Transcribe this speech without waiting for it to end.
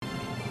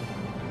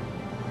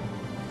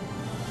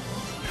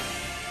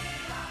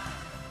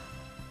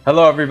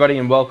Hello, everybody,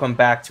 and welcome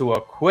back to a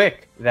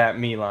quick That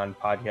Milan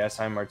podcast.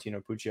 I'm Martino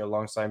Pucci.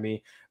 Alongside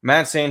me,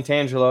 Matt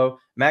Santangelo.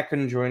 Matt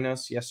couldn't join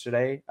us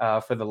yesterday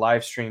for the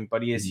live stream,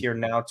 but he is here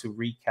now to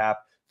recap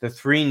the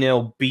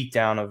 3-0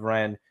 beatdown of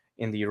Rennes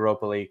in the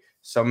Europa League.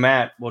 So,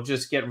 Matt, we'll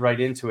just get right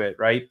into it,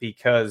 right?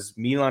 Because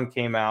Milan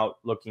came out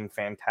looking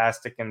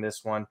fantastic in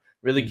this one,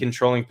 really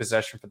controlling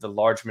possession for the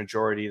large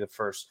majority of the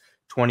first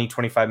 20,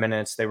 25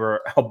 minutes. They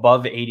were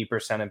above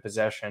 80% in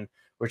possession,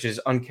 which is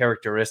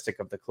uncharacteristic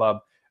of the club.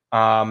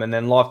 And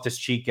then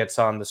Loftus-Cheek gets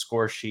on the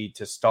score sheet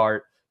to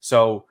start.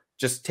 So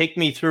just take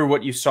me through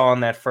what you saw in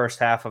that first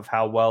half of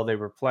how well they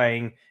were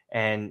playing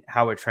and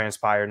how it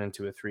transpired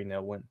into a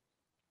 3-0 win.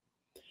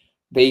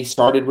 They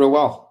started real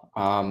well.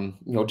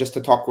 Just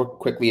to talk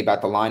quickly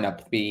about the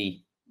lineup,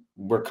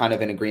 we're kind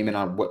of in agreement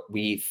on what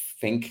we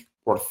think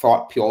or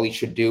thought Pioli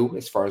should do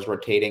as far as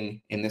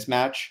rotating in this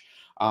match.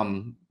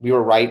 We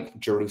were right.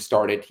 Giroud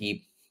started.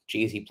 He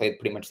played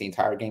pretty much the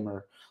entire game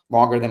or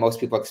longer than most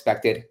people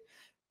expected.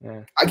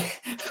 Yeah.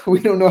 We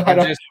don't know how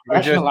to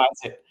rationalize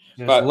it.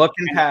 But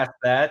looking past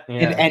that.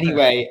 Yeah. In any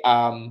way,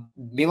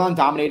 Milan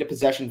dominated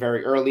possession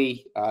very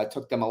early.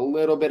 Took them a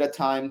little bit of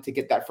time to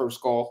get that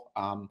first goal.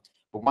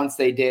 But once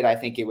they did, I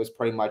think it was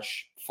pretty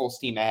much full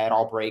steam ahead,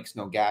 all brakes,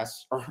 no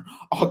gas, or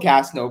all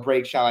gas, no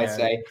brakes, shall I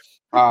say.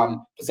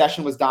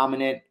 Possession was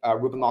dominant.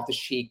 Ruben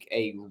Loftus-Cheek,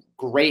 a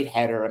great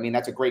header. I mean,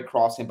 that's a great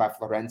crossing by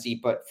Florenzi,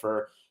 but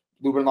for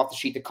Ruben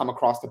Loftus-Cheek to come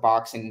across the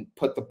box and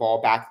put the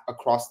ball back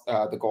across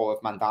the goal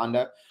of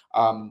Mandanda,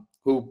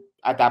 who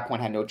at that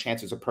point had no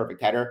chance. It was a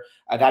perfect header.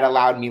 That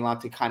allowed Milan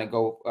to kind of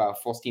go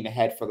full steam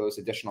ahead for those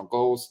additional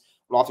goals.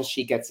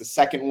 Loftus-Cheek gets the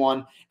second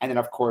one. And then,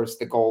 of course,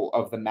 the goal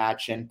of the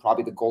match and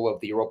probably the goal of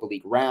the Europa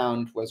League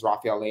round was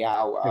Rafael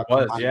Leao. It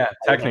was,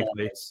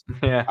 technically.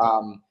 Yeah.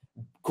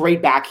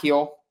 Great back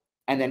heel.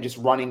 And then just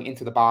running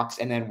into the box.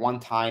 And then one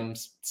time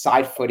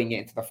side footing it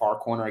into the far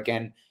corner.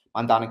 Again,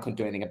 Mandanda couldn't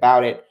do anything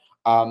about it.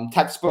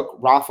 Textbook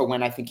Rafa,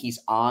 when I think he's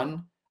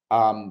on,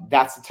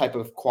 that's the type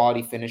of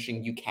quality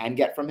finishing you can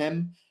get from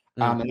him.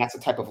 And that's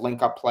the type of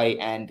link-up play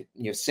and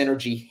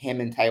synergy him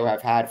and Teo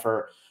have had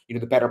for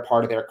the better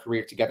part of their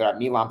career together at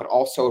Milan, but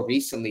also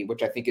recently,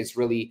 which I think is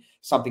really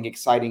something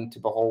exciting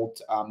to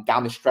behold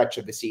down the stretch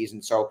of the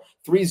season. So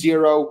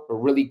 3-0, a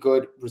really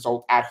good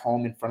result at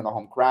home in front of the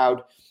home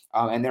crowd.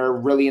 And they're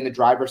really in the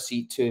driver's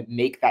seat to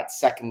make that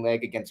second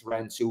leg against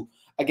Rennes, who,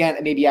 again,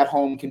 maybe at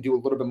home can do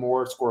a little bit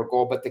more, score a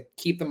goal, but to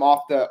keep them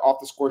off the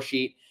score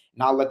sheet,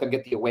 not let them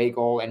get the away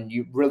goal, and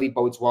you really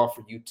bodes well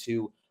for you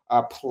to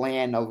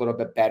plan a little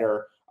bit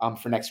better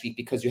for next week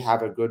because you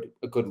have a good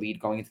lead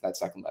going into that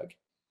second leg.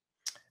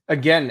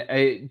 Again,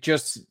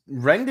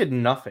 Rennes did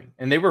nothing,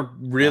 and they were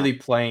really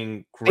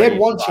playing great. They had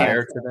one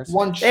chance.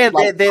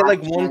 They had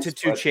like 1 to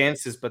 2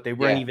 chances, but they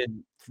weren't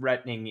even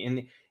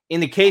threatening. In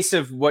the case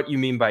of what you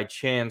mean by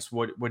chance,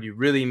 what you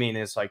really mean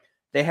is like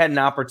they had an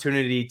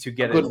opportunity to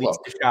get at least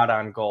a shot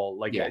on goal,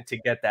 to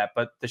get that,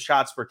 but the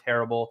shots were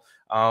terrible.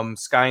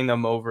 Skying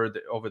them over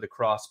the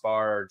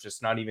crossbar or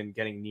just not even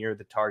getting near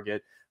the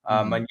target.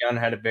 Magnan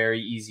had a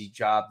very easy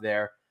job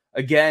there.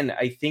 Again,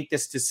 I think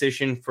this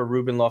decision for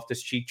Ruben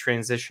Loftus-Cheek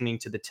transitioning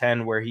to the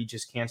 10 where he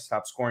just can't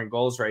stop scoring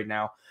goals right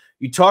now.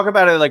 You talk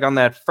about it like on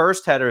that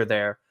first header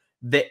there,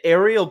 the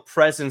aerial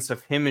presence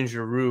of him and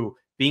Giroud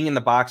being in the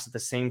box at the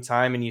same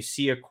time, and you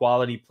see a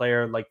quality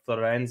player like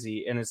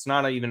Florenzi, and it's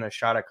not even a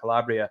shot at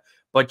Calabria,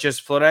 but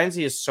just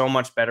Florenzi is so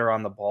much better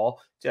on the ball.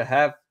 To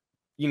have,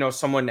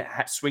 someone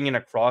swinging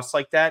across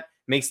like that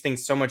makes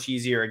things so much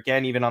easier.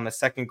 Again, even on the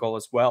second goal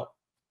as well.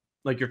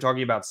 Like you're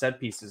talking about set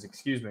pieces,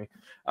 excuse me.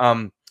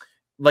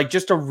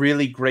 Just a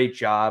really great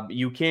job.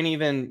 You can't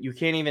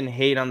even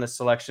hate on the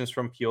selections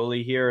from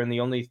Pioli here. And the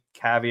only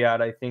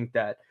caveat I think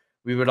that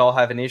we would all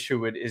have an issue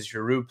with is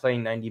Giroud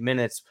playing 90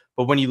 minutes.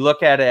 But when you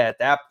look at it at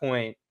that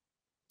point,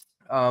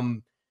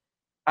 I'm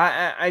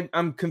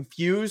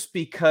confused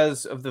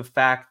because of the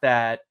fact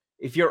that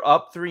if you're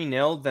up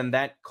 3-0, then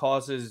that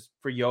causes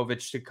for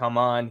Jovic to come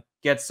on,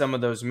 get some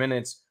of those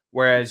minutes.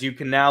 Whereas you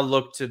can now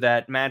look to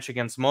that match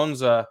against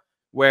Monza,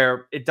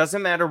 where it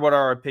doesn't matter what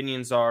our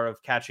opinions are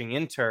of catching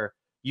Inter,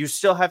 you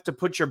still have to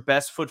put your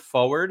best foot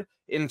forward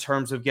in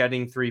terms of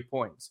getting 3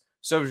 points.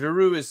 So if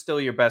Giroud is still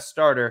your best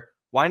starter,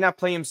 why not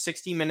play him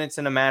 60 minutes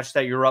in a match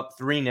that you're up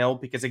 3-0?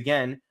 Because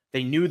again,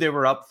 they knew they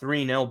were up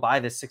 3-0 by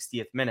the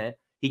 60th minute.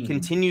 He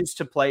continues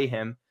to play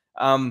him.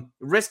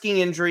 Risking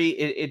injury,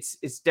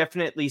 it's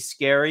definitely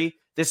scary.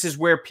 This is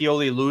where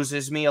Pioli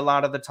loses me a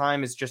lot of the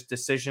time, is just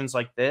decisions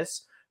like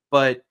this.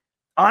 But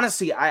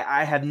honestly,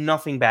 I have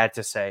nothing bad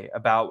to say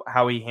about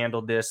how he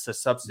handled this, the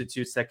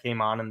substitutes that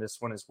came on in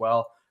this one as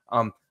well.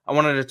 I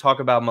wanted to talk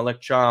about Malik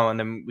Chow, and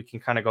then we can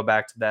kind of go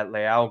back to that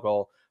Leao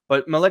goal.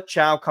 But Malik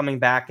Chow coming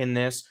back in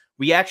this,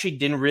 we actually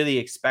didn't really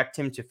expect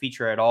him to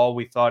feature at all.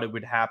 We thought it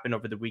would happen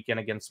over the weekend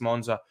against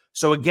Monza.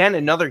 So again,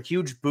 another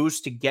huge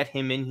boost to get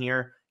him in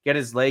here, get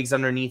his legs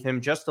underneath him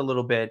just a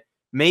little bit.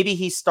 Maybe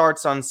he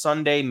starts on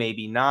Sunday,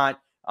 maybe not.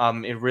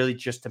 It really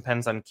just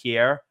depends on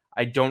Kier.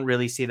 I don't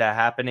really see that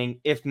happening.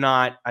 If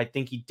not, I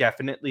think he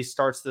definitely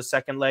starts the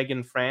second leg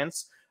in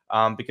France.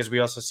 because we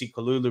also see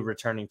Kalulu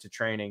returning to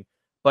training.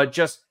 But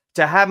just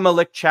to have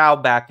Malik Chow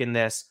back in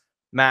this,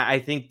 Matt, I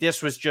think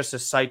this was just a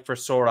sight for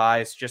sore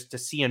eyes just to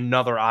see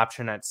another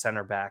option at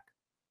center back.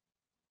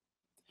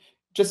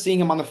 Just seeing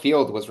him on the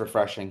field was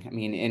refreshing. I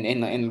mean,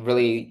 in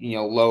really,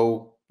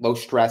 low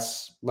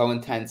stress, low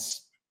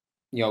intense,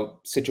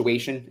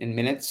 situation in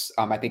minutes.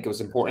 I think it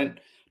was important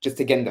just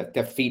to get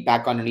the feet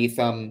back underneath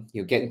them,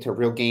 get into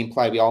real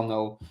gameplay. We all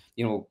know,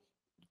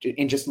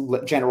 in just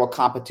general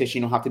competition,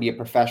 you don't have to be a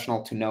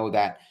professional to know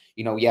that,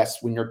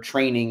 yes, when you're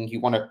training, you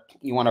want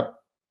to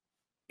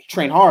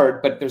train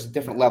hard, but there's a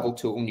different level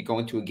to it when you go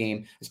into a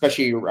game,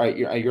 especially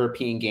a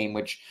European game,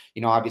 which,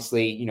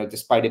 obviously,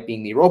 despite it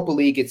being the Europa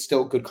League, it's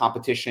still good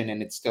competition,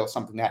 and it's still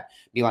something that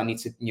Milan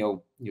needs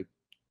to,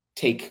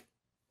 take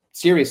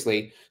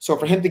seriously. So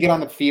for him to get on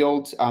the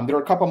field, there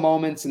were a couple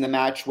moments in the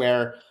match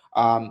where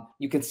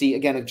you can see,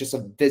 again, just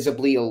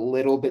visibly a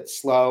little bit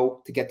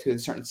slow to get to a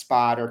certain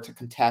spot or to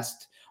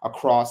contest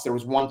across. There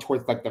was one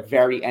towards like the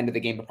very end of the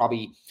game, but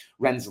probably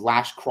Rennes'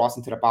 last cross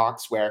into the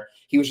box where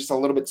he was just a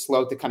little bit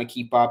slow to kind of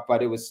keep up,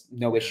 but it was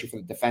no issue for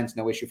the defense,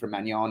 no issue for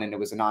Magnon, and it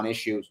was a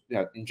non-issue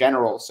in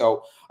general.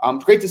 So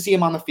great to see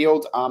him on the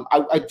field.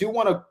 I do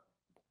want to,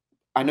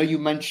 I know you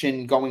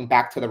mentioned going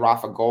back to the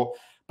Rafa goal,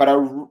 but I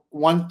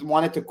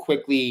wanted to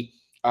quickly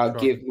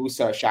give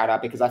Musa a shout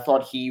out because I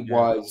thought he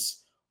was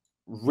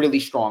really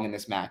strong in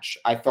this match.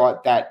 I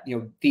thought that,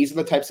 these are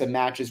the types of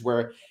matches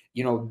where,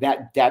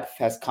 that depth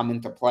has come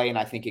into play, and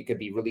I think it could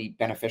be really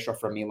beneficial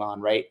for Milan,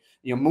 right?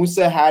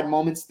 Musa had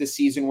moments this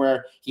season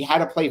where he had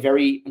to play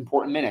very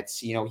important minutes.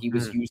 He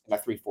was used in a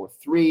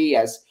 3-4-3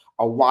 as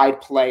a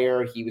wide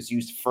player. He was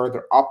used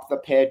further up the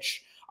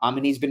pitch,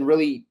 and he's been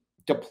really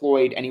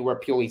deployed anywhere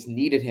Pioli's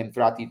needed him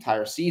throughout the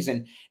entire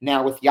season.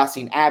 Now with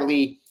Yacine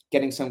Adli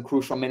getting some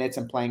crucial minutes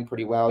and playing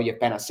pretty well, you have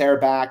Benacer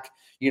back.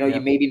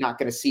 You're maybe not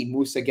going to see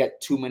Musa get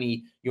too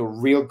many,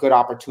 real good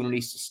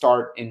opportunities to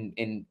start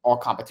in all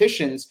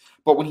competitions.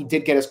 But when he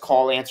did get his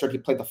call answered, he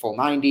played the full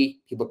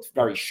 90. He looked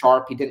very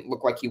sharp. He didn't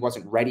look like he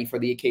wasn't ready for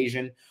the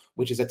occasion,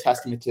 which is a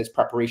testament to his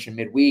preparation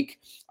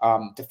midweek.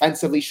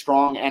 Defensively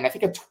strong, and I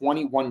think at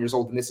 21 years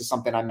old, and this is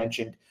something I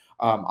mentioned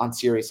on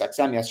Sirius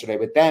XM yesterday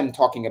with them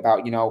talking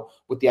about,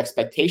 what the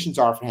expectations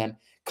are for him.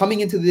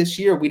 Coming into this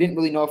year, we didn't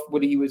really know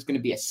whether he was going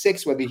to be a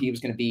 6, whether he was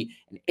going to be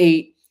an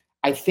 8.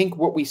 I think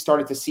what we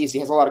started to see is he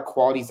has a lot of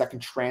qualities that can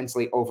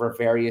translate over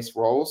various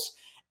roles.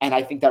 And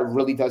I think that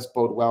really does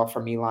bode well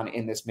for Milan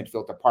in this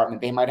midfield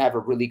department. They might have a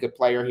really good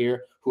player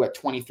here who at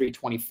 23,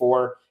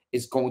 24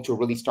 is going to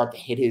really start to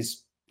hit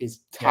his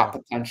top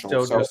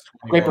potential. So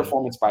great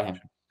performance by him.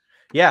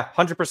 Yeah,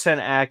 100%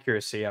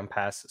 accuracy on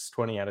passes,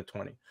 20 out of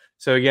 20.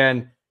 So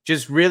again,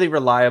 just really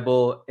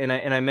reliable. And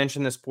I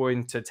mentioned this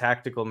point to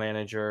tactical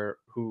manager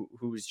who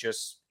was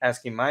just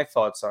asking my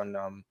thoughts on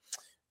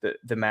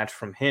the match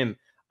from him.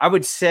 I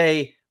would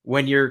say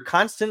when you're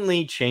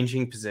constantly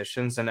changing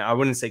positions, and I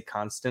wouldn't say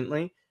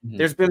constantly,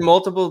 there's been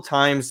multiple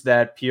times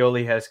that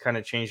Pioli has kind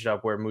of changed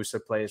up where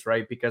Musa plays,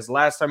 right? Because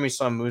last time we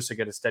saw Musa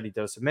get a steady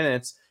dose of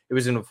minutes, it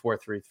was in a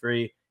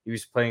 4-3-3. He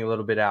was playing a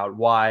little bit out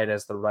wide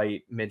as the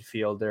right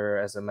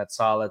midfielder, as a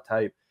Mezzala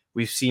type.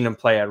 We've seen him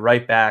play at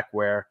right back,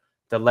 where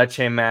the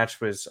Lecce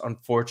match was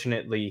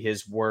unfortunately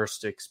his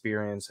worst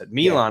experience at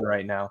Milan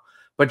right now.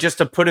 But just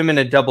to put him in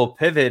a double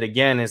pivot,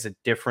 again, is a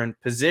different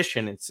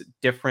position. It's a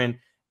different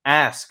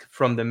ask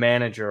from the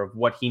manager of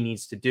what he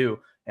needs to do.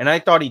 And I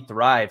thought he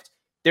thrived.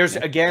 There's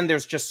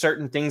just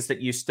certain things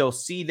that you still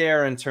see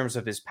there in terms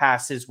of his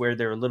passes where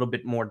they're a little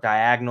bit more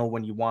diagonal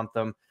when you want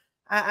them.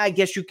 I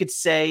guess you could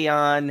say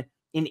on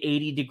an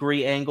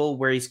 80-degree angle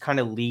where he's kind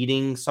of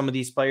leading some of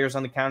these players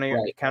on the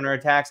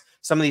counterattacks.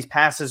 Some of these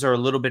passes are a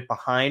little bit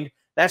behind.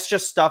 That's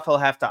just stuff he'll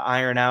have to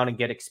iron out and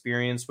get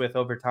experience with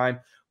over time.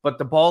 But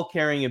the ball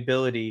carrying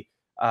ability,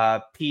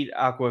 Pete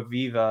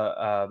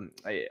Aquaviva,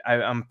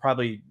 I'm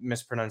probably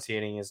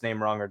mispronouncing his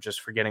name wrong or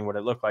just forgetting what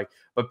it looked like.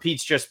 But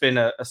Pete's just been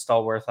a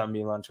stalwart on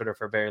Milan Twitter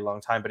for a very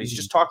long time. But he's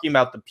just talking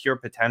about the pure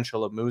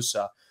potential of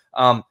Musa.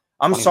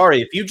 I'm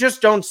sorry. If you just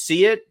don't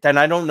see it, then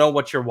I don't know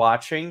what you're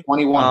watching.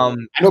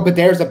 21. I know, but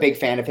there's a big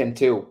fan of him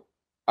too.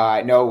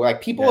 I know,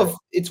 like people have,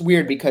 it's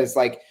weird because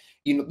like,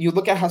 you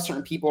look at how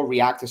certain people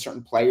react to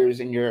certain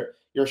players and you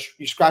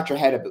scratch your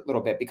head a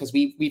little bit because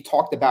we've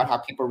talked about how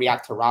people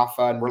react to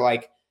Rafa and we're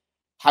like,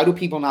 how do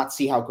people not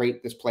see how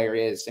great this player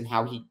is and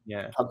how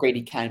great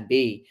he can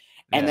be?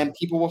 And then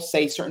people will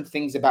say certain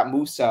things about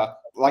Musa,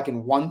 like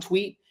in one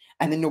tweet,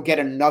 and then you'll get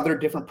another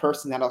different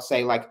person that'll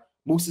say like,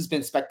 Musa's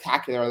been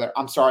spectacular.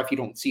 I'm sorry if you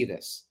don't see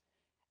this.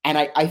 And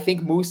I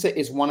think Musa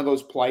is one of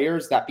those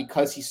players that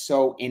because he's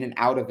so in and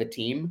out of the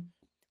team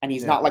and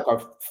he's not like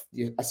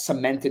a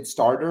cemented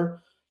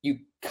starter, you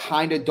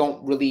kind of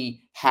don't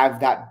really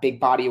have that big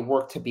body of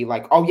work to be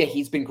like, oh yeah,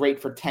 he's been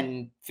great for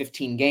 10,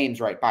 15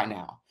 games right by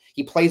now.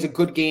 He plays a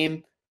good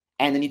game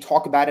and then you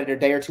talk about it a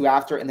day or two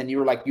after and then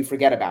you're like, you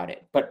forget about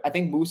it. But I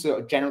think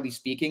Musa, generally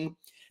speaking,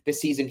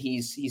 this season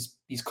he's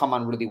come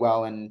on really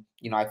well. And,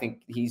 I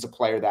think he's a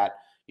player that,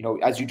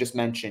 as you just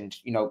mentioned,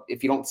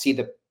 if you don't see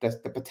the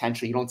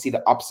potential, you don't see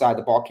the upside,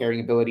 the ball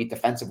carrying ability,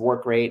 defensive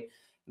work rate,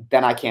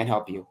 then I can't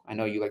help you. I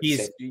know you like to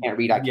say, if you can't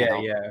read, I can't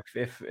help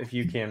Yeah. If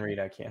you can read,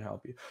 I can't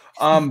help you.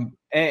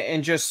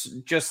 And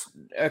just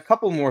a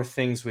couple more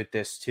things with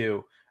this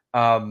too.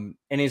 And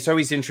it's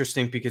always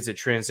interesting because it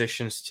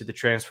transitions to the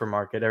transfer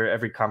market.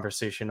 Every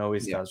conversation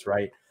always you. does,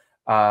 right?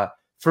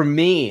 For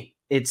me,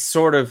 it's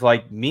sort of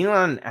like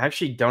Milan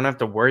actually don't have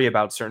to worry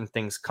about certain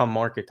things come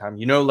market time.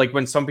 You know, like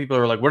when some people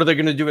are like, "What are they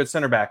going to do at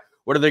center back?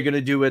 What are they going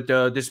to do with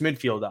this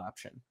midfield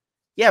option?"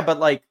 Yeah, but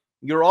like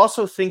you're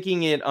also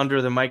thinking it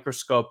under the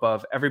microscope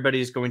of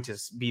everybody's going to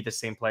be the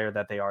same player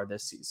that they are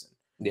this season,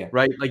 Yeah.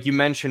 right? Like you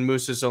mentioned,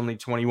 Musa's only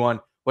 21.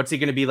 What's he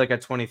going to be like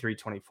at 23,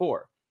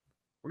 24?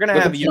 We're going to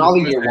Look have at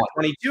Tonali Musa year at one.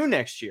 22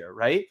 next year,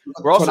 right?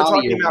 Look We're at also Tonali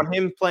talking year one. about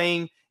him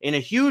playing in a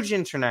huge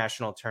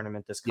international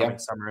tournament this coming Yeah.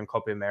 summer in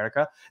Copa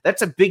America.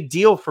 That's a big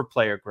deal for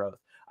player growth.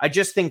 I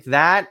just think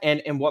that,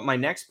 and what my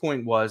next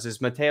point was,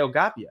 is Matteo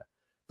Gabbia.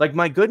 Like,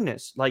 my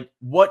goodness, like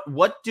what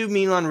do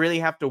Milan really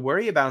have to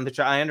worry about? And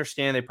I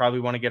understand they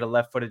probably want to get a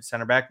left-footed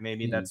center back.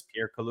 Maybe that's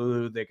Pierre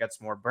Kalulu that gets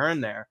more burn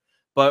there,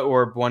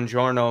 or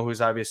Buongiorno, who's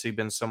obviously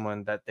been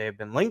someone that they've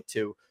been linked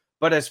to.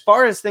 But as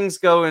far as things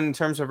go in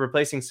terms of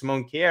replacing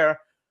Simone Kjaer,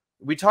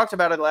 we talked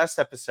about it last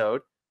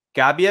episode.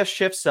 Gabbia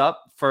shifts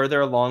up further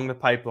along the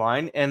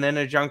pipeline, and then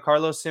a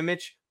Giancarlo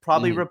Simic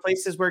probably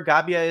replaces where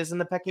Gabbia is in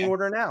the pecking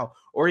order now,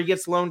 or he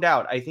gets loaned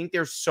out. I think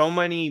there's so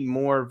many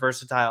more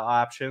versatile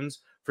options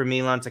for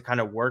Milan to kind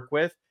of work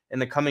with in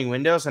the coming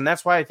windows, and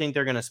that's why I think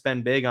they're going to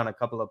spend big on a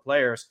couple of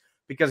players,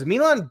 because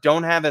Milan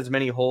don't have as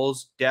many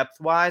holes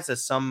depth-wise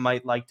as some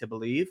might like to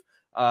believe.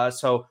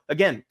 So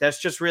again, that's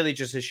just really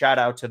just a shout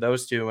out to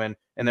those two and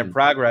their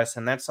progress,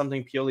 and that's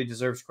something Pioli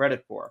deserves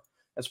credit for.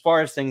 As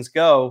far as things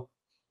go,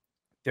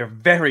 they're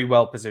very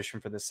well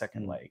positioned for the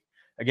second leg.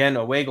 Again,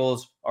 away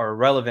goals are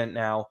irrelevant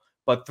now,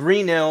 but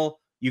 3-0,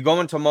 you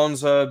go into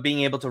Monza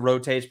being able to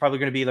rotate. It's probably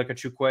going to be like a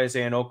Chukwueze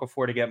and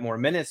Okafor to get more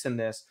minutes in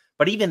this.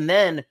 But even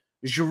then,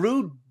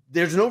 Giroud,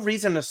 there's no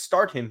reason to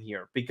start him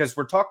here because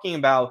we're talking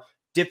about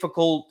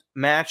difficult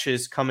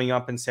matches coming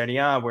up in Serie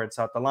A where it's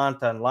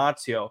Atalanta and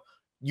Lazio.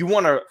 You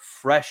want a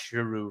fresh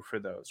Giroud for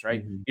those,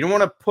 right? You don't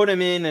want to put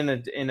him in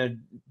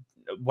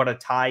a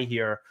tie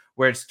here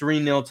where it's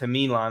 3-0 to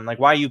Milan. Like,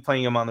 why are you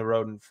playing him on the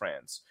road in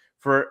France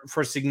for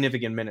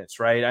significant minutes,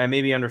 right? I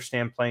maybe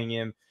understand playing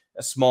him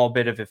a small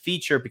bit of a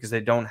feature because they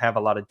don't have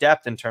a lot of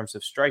depth in terms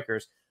of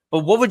strikers. But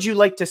what would you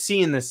like to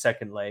see in this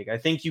second leg? I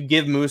think you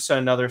give Musa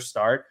another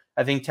start.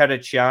 I think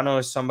Terracciano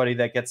is somebody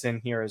that gets in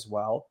here as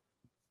well.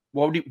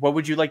 What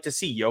would you like to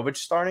see? Jovic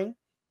starting?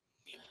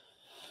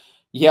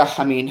 Yeah,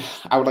 I mean,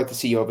 I would like to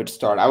see Jovic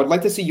start. I would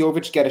like to see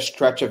Jovic get a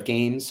stretch of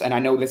games, and I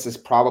know this is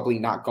probably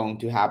not going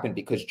to happen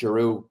because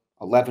Giroud,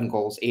 11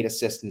 goals, 8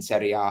 assists in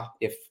Serie A,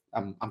 if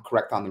I'm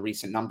correct on the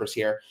recent numbers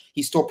here.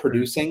 He's still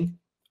producing.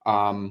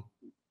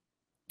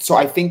 So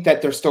I think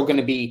that there's still going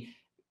to be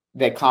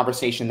the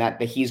conversation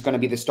that he's going to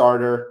be the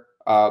starter,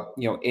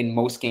 in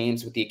most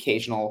games with the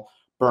occasional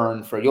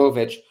burn for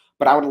Jovic.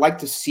 But I would like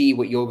to see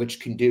what Jovic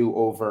can do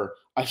over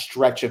a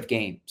stretch of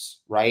games,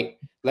 right?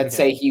 Let's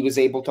say he was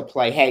able to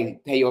play, hey,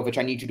 Jovic,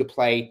 I need you to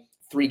play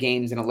 3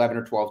 games in 11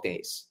 or 12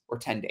 days or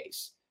 10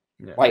 days,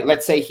 right?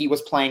 Let's say he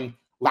was playing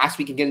last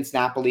week against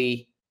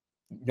Napoli,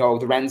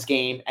 the Rennes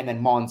game, and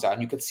then Monza.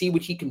 And you could see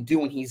what he can do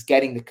when he's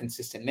getting the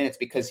consistent minutes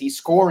because he's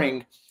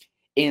scoring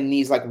in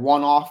these like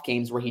one-off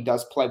games where he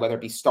does play, whether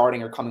it be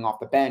starting or coming off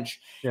the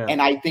bench. Yeah.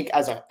 And I think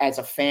as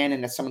a fan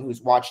and as someone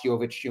who's watched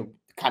Jovic, you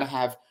kind of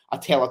have a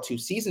tale of 2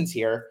 seasons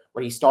here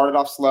where he started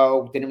off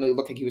slow, didn't really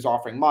look like he was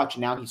offering much,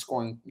 and now he's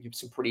scoring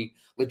some pretty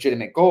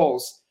legitimate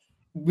goals.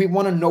 We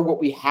want to know what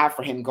we have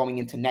for him going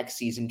into next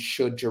season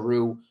should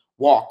Giroud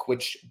walk,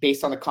 which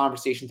based on the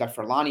conversations that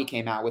Furlani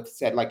came out with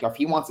said, like, if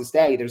he wants to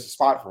stay, there's a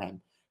spot for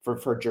him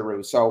for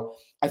Giroud. So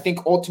I think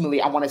ultimately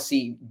I want to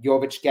see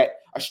Jovic get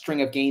a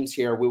string of games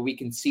here where we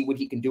can see what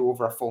he can do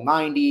over a full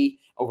 90,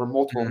 over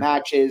multiple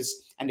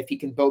matches, and if he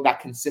can build that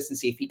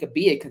consistency, if he could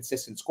be a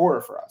consistent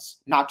scorer for us,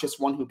 not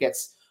just one who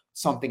gets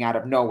something out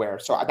of nowhere.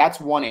 So that's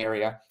one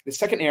area. The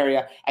second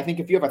area, I think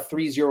if you have a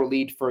 3-0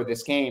 lead for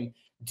this game,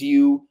 do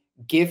you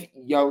give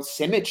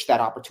Simic that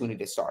opportunity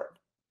to start?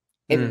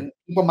 And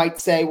people might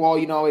say, well,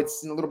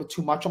 it's a little bit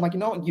too much. I'm like,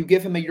 you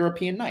give him a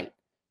European night.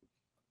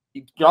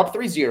 You're up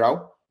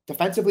 3-0.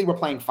 Defensively, we're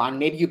playing fine.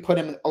 Maybe you put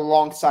him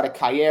alongside a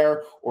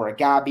Kjaer or a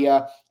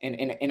Gabbia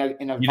in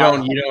a.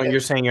 You're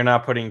saying you're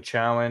not putting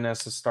Chow in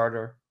as a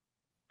starter?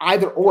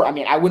 Either or. I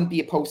mean, I wouldn't be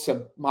opposed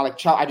to Malik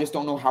Chow. I just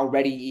don't know how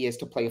ready he is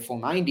to play a full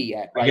 90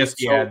 yet. Right? I guess,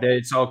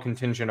 it's all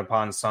contingent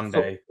upon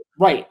Sunday.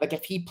 Right. Like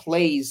if he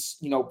plays,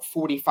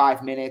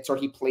 45 minutes or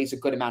he plays a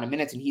good amount of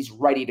minutes and he's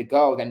ready to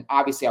go, then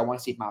obviously I want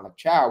to see Malik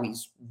Chow.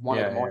 He's one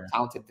of the more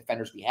talented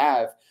defenders we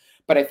have.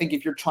 But I think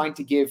if you're trying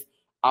to give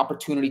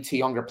opportunity to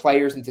younger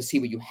players and to see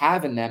what you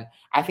have in them,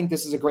 I think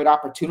this is a great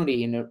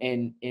opportunity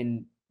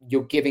in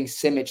you're giving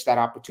Simic that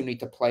opportunity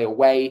to play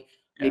away,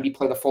 maybe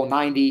play the full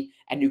 90,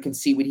 and you can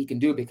see what he can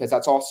do, because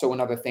that's also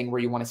another thing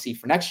where you want to see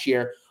for next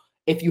year.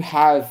 If you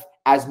have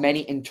as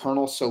many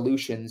internal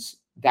solutions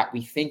that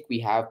we think we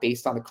have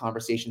based on the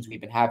conversations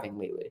we've been having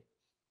lately.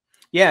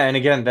 Yeah, and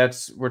again,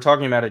 we're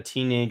talking about a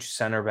teenage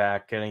center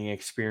back getting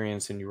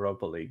experience in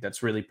Europa League.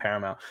 That's really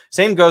paramount.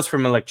 Same goes for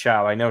Milik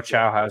Chow. I know Yeah,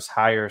 Chow has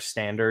higher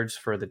standards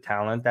for the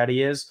talent that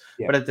he is,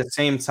 yeah, but at the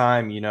same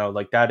time,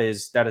 like that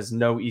is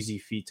no easy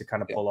feat to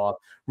kind of yeah. pull off.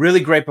 Really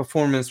great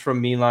performance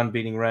from Milan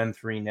beating Rennes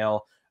 3-0.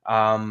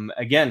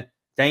 Again,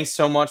 thanks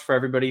so much for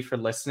everybody for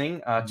listening.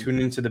 Mhm. Tune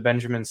into the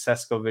Benjamin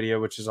Sesko video,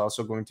 which is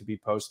also going to be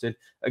posted.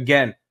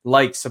 Again,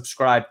 like,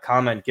 subscribe,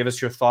 comment, give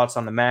us your thoughts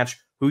on the match.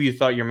 Who you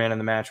thought your man in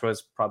the match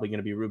was. Probably going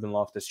to be Ruben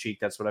Loftus-Cheek.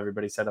 That's what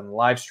everybody said on the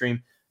live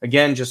stream.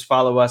 Again, just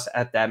follow us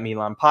at that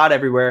Milan Pod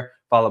everywhere.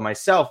 Follow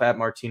myself at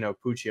Martino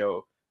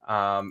Puccio.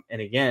 And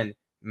again,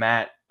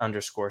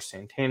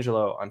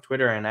 Matt_Santangelo on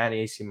Twitter and at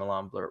AC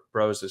Milan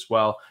Bros as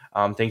well.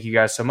 Thank you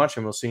guys so much,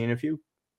 and we'll see you in a few.